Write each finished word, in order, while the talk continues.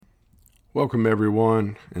Welcome,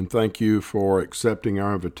 everyone, and thank you for accepting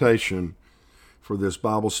our invitation for this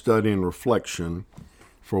Bible study and reflection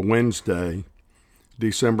for Wednesday,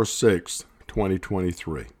 December 6th,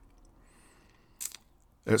 2023.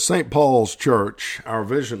 At St. Paul's Church, our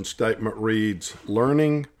vision statement reads,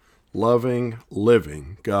 Learning, Loving,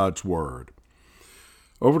 Living God's Word.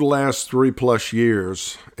 Over the last 3+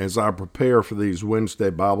 years, as I prepare for these Wednesday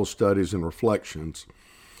Bible studies and reflections,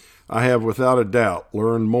 I have without a doubt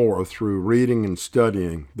learned more through reading and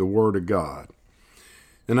studying the Word of God.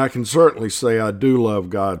 And I can certainly say I do love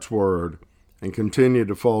God's Word and continue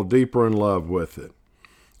to fall deeper in love with it.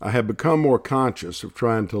 I have become more conscious of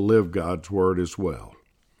trying to live God's Word as well.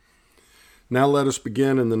 Now let us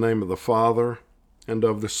begin in the name of the Father, and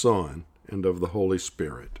of the Son, and of the Holy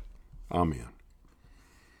Spirit. Amen.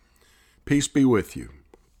 Peace be with you.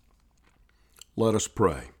 Let us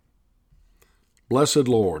pray. Blessed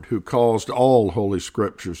Lord, who caused all holy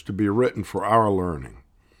scriptures to be written for our learning,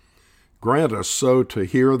 grant us so to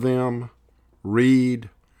hear them, read,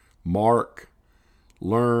 mark,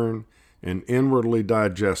 learn, and inwardly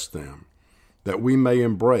digest them, that we may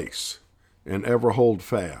embrace and ever hold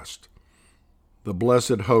fast the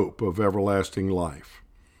blessed hope of everlasting life,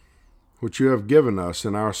 which you have given us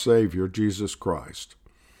in our Savior Jesus Christ,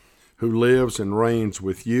 who lives and reigns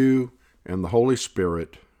with you and the Holy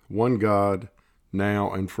Spirit, one God,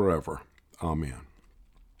 now and forever. Amen.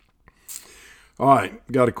 All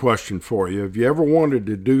right, got a question for you. Have you ever wanted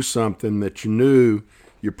to do something that you knew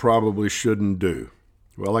you probably shouldn't do?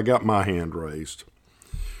 Well, I got my hand raised.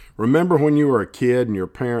 Remember when you were a kid and your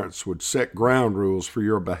parents would set ground rules for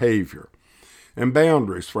your behavior and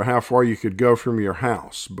boundaries for how far you could go from your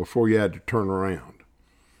house before you had to turn around?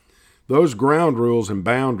 Those ground rules and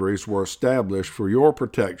boundaries were established for your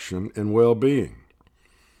protection and well-being.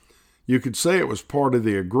 You could say it was part of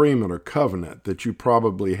the agreement or covenant that you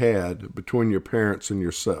probably had between your parents and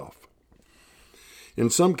yourself. In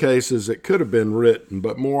some cases, it could have been written,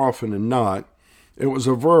 but more often than not, it was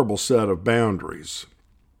a verbal set of boundaries.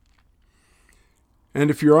 And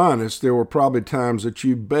if you're honest, there were probably times that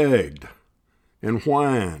you begged and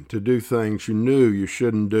whined to do things you knew you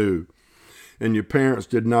shouldn't do, and your parents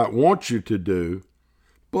did not want you to do,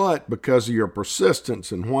 but because of your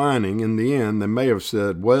persistence and whining, in the end, they may have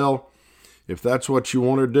said, well, if that's what you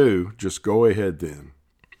want to do, just go ahead then.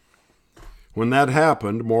 When that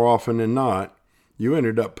happened, more often than not, you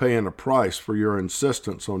ended up paying a price for your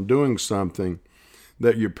insistence on doing something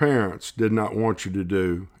that your parents did not want you to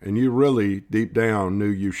do, and you really, deep down, knew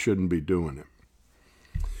you shouldn't be doing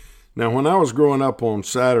it. Now, when I was growing up on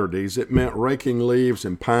Saturdays, it meant raking leaves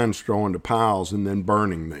and pine straw into piles and then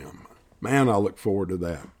burning them. Man, I look forward to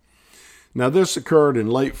that. Now, this occurred in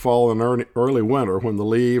late fall and early winter when the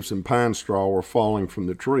leaves and pine straw were falling from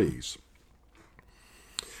the trees.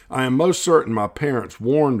 I am most certain my parents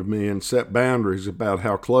warned me and set boundaries about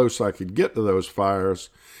how close I could get to those fires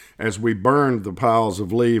as we burned the piles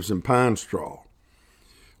of leaves and pine straw.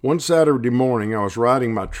 One Saturday morning, I was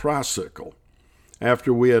riding my tricycle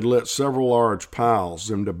after we had lit several large piles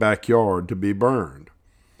in the backyard to be burned.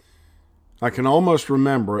 I can almost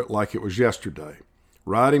remember it like it was yesterday,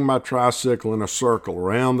 riding my tricycle in a circle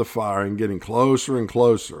around the fire and getting closer and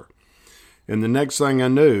closer. And the next thing I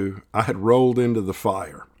knew, I had rolled into the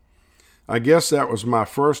fire. I guess that was my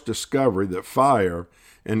first discovery that fire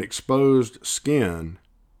and exposed skin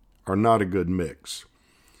are not a good mix.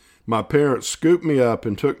 My parents scooped me up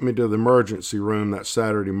and took me to the emergency room that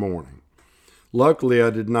Saturday morning. Luckily, I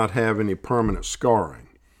did not have any permanent scarring,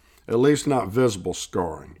 at least not visible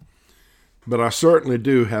scarring, but I certainly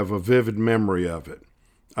do have a vivid memory of it.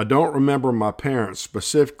 I don't remember my parents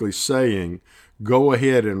specifically saying, go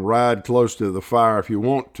ahead and ride close to the fire if you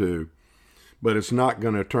want to, but it's not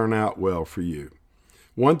going to turn out well for you.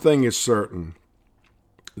 One thing is certain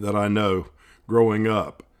that I know growing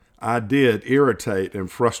up, I did irritate and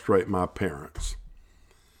frustrate my parents.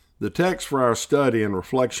 The text for our study and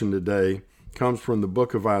reflection today comes from the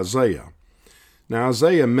book of Isaiah. Now,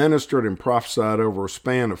 Isaiah ministered and prophesied over a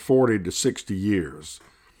span of 40 to 60 years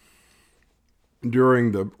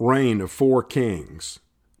during the reign of 4 kings.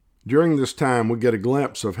 During this time, we get a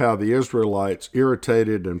glimpse of how the Israelites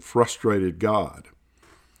irritated and frustrated God.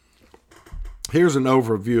 Here's an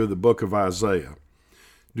overview of the book of Isaiah.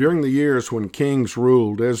 During the years when kings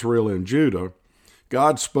ruled Israel and Judah,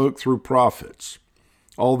 God spoke through prophets.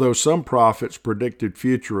 Although some prophets predicted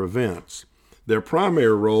future events, their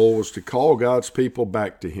primary role was to call God's people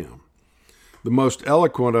back to him. The most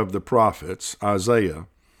eloquent of the prophets, Isaiah,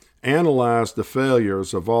 analyzed the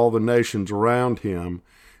failures of all the nations around him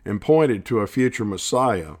and pointed to a future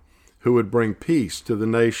Messiah who would bring peace to the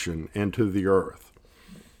nation and to the earth.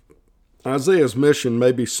 Isaiah's mission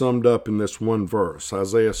may be summed up in this one verse,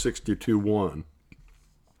 Isaiah 62:1.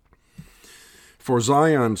 For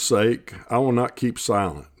Zion's sake, I will not keep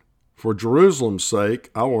silent. For Jerusalem's sake,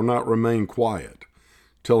 I will not remain quiet,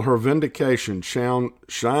 till her vindication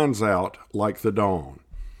shines out like the dawn,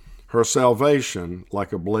 her salvation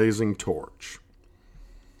like a blazing torch.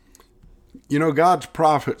 You know, God's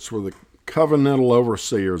prophets were the covenantal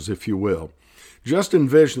overseers, if you will. Just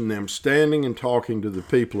envision them standing and talking to the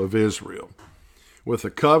people of Israel, with a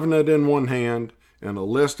covenant in one hand and a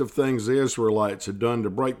list of things the Israelites had done to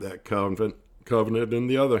break that covenant in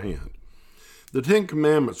the other hand. The Ten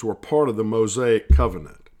Commandments were part of the Mosaic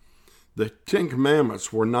covenant. The Ten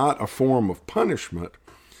Commandments were not a form of punishment.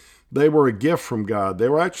 They were a gift from God. They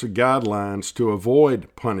were actually guidelines to avoid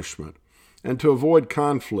punishment and to avoid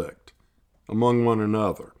conflict among one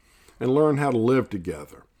another and learn how to live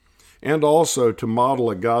together, and also to model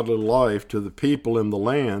a godly life to the people in the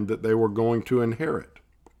land that they were going to inherit.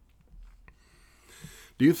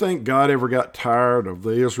 Do you think God ever got tired of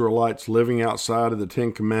the Israelites living outside of the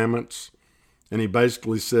Ten Commandments? And he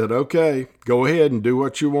basically said, okay, go ahead and do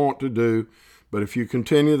what you want to do, but if you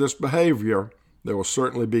continue this behavior, there will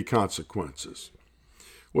certainly be consequences.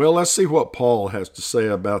 Well, let's see what Paul has to say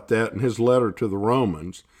about that in his letter to the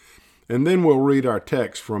Romans, and then we'll read our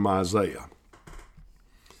text from Isaiah.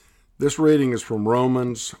 This reading is from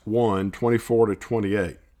Romans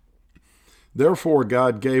 1:24-28. Therefore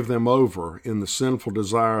God gave them over in the sinful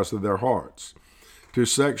desires of their hearts to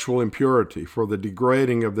sexual impurity for the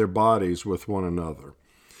degrading of their bodies with one another.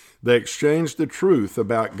 They exchanged the truth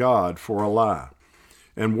about God for a lie,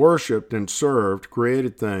 and worshipped and served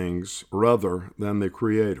created things rather than the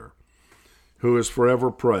Creator, who is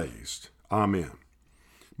forever praised. Amen.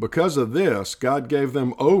 Because of this, God gave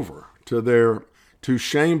them over to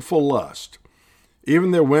shameful lust.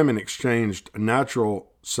 Even their women exchanged natural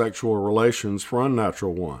sexual relations for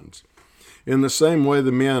unnatural ones. In the same way,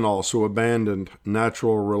 the men also abandoned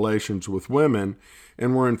natural relations with women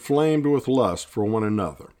and were inflamed with lust for one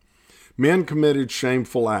another. Men committed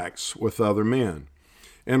shameful acts with other men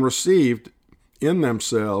and received in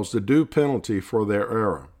themselves the due penalty for their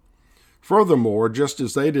error. Furthermore, just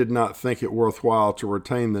as they did not think it worthwhile to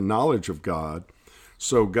retain the knowledge of God,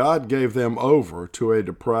 so God gave them over to a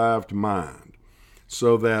depraved mind,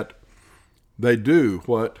 so that they do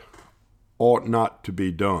what ought not to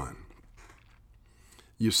be done.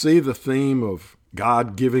 You see the theme of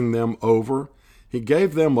God giving them over? He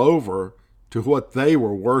gave them over to what they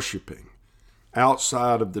were worshiping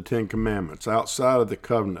outside of the Ten Commandments, outside of the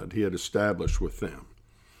covenant he had established with them.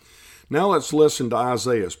 Now let's listen to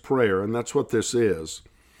Isaiah's prayer, and that's what this is.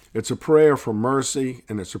 It's a prayer for mercy,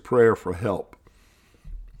 and it's a prayer for help.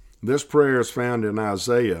 This prayer is found in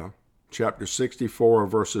Isaiah chapter 64,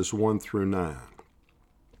 verses 1-9.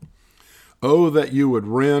 Oh, that you would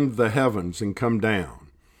rend the heavens and come down,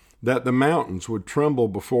 that the mountains would tremble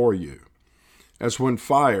before you, as when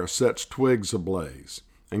fire sets twigs ablaze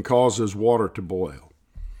and causes water to boil.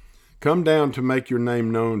 Come down to make your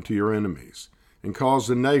name known to your enemies, and cause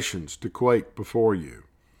the nations to quake before you.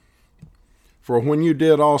 For when you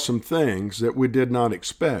did awesome things that we did not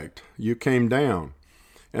expect, you came down,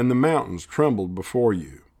 and the mountains trembled before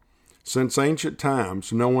you. Since ancient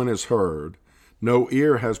times no one has heard, no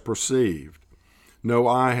ear has perceived, no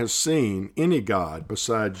eye has seen any God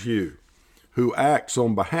besides you, who acts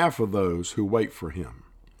on behalf of those who wait for him.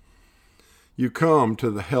 You come to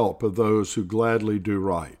the help of those who gladly do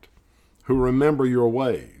right, who remember your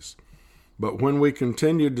ways. But when we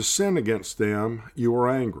continued to sin against them, you were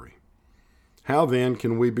angry. How then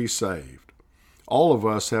can we be saved? All of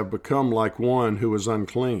us have become like one who is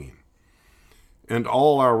unclean, and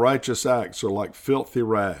all our righteous acts are like filthy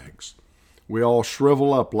rags. We all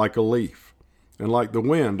shrivel up like a leaf, and like the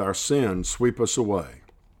wind our sins sweep us away.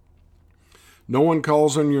 No one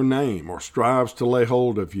calls on your name or strives to lay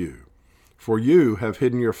hold of you, for you have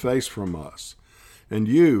hidden your face from us, and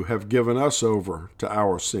you have given us over to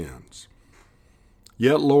our sins.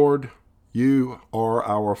 Yet, Lord, you are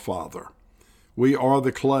our Father. We are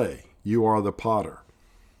the clay, you are the potter.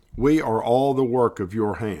 We are all the work of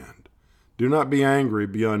your hand. Do not be angry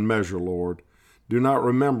beyond measure, Lord. Do not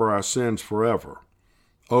remember our sins forever.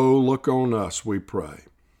 Oh, look on us, we pray,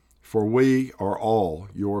 for we are all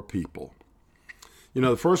your people. You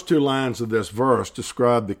know, the first two lines of this verse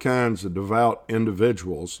describe the kinds of devout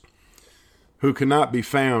individuals who cannot be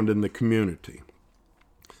found in the community.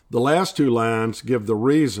 The last two lines give the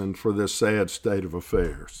reason for this sad state of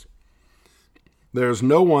affairs. There is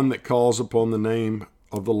no one that calls upon the name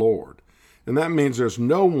of the Lord, and that means there's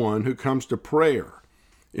no one who comes to prayer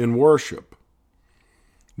in worship.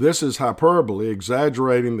 This is hyperbole,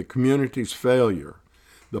 exaggerating the community's failure,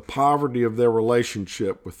 the poverty of their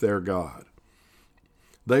relationship with their God.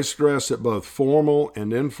 They stress that both formal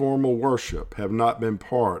and informal worship have not been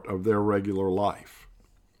part of their regular life.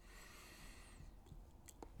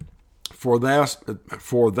 For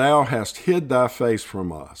thou hast hid thy face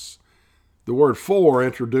from us. The word "for"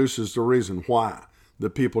 introduces the reason why the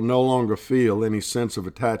people no longer feel any sense of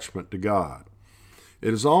attachment to God.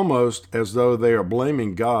 It is almost as though they are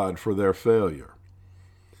blaming God for their failure.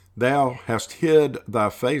 Thou hast hid thy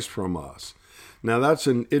face from us. Now that's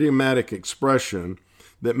an idiomatic expression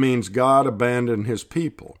that means God abandoned his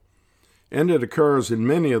people. And it occurs in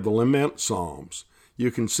many of the lament psalms. You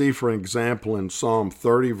can see, for example, in Psalm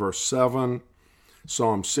 30, verse 7,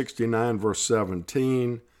 Psalm 69, verse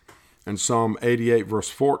 17, and Psalm 88, verse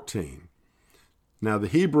 14. Now, the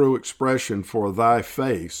Hebrew expression for thy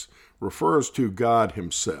face refers to God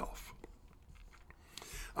himself.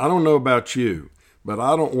 I don't know about you, but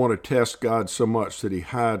I don't want to test God so much that he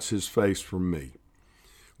hides his face from me.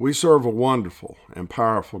 We serve a wonderful and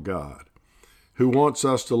powerful God who wants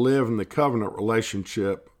us to live in the covenant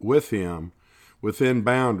relationship with him within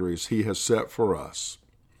boundaries he has set for us.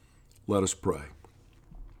 Let us pray.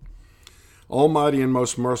 Almighty and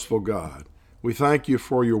most merciful God, we thank you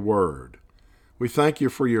for your word. We thank you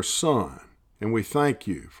for your Son, and we thank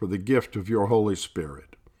you for the gift of your Holy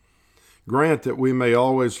Spirit. Grant that we may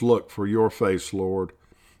always look for your face, Lord,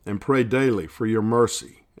 and pray daily for your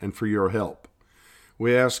mercy and for your help.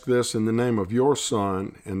 We ask this in the name of your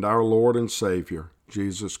Son and our Lord and Savior,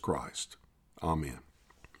 Jesus Christ. Amen.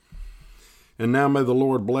 And now may the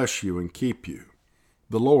Lord bless you and keep you.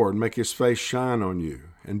 The Lord make his face shine on you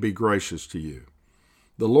and be gracious to you.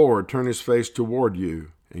 The Lord turn his face toward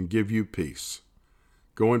you and give you peace.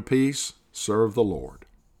 Go in peace, serve the Lord.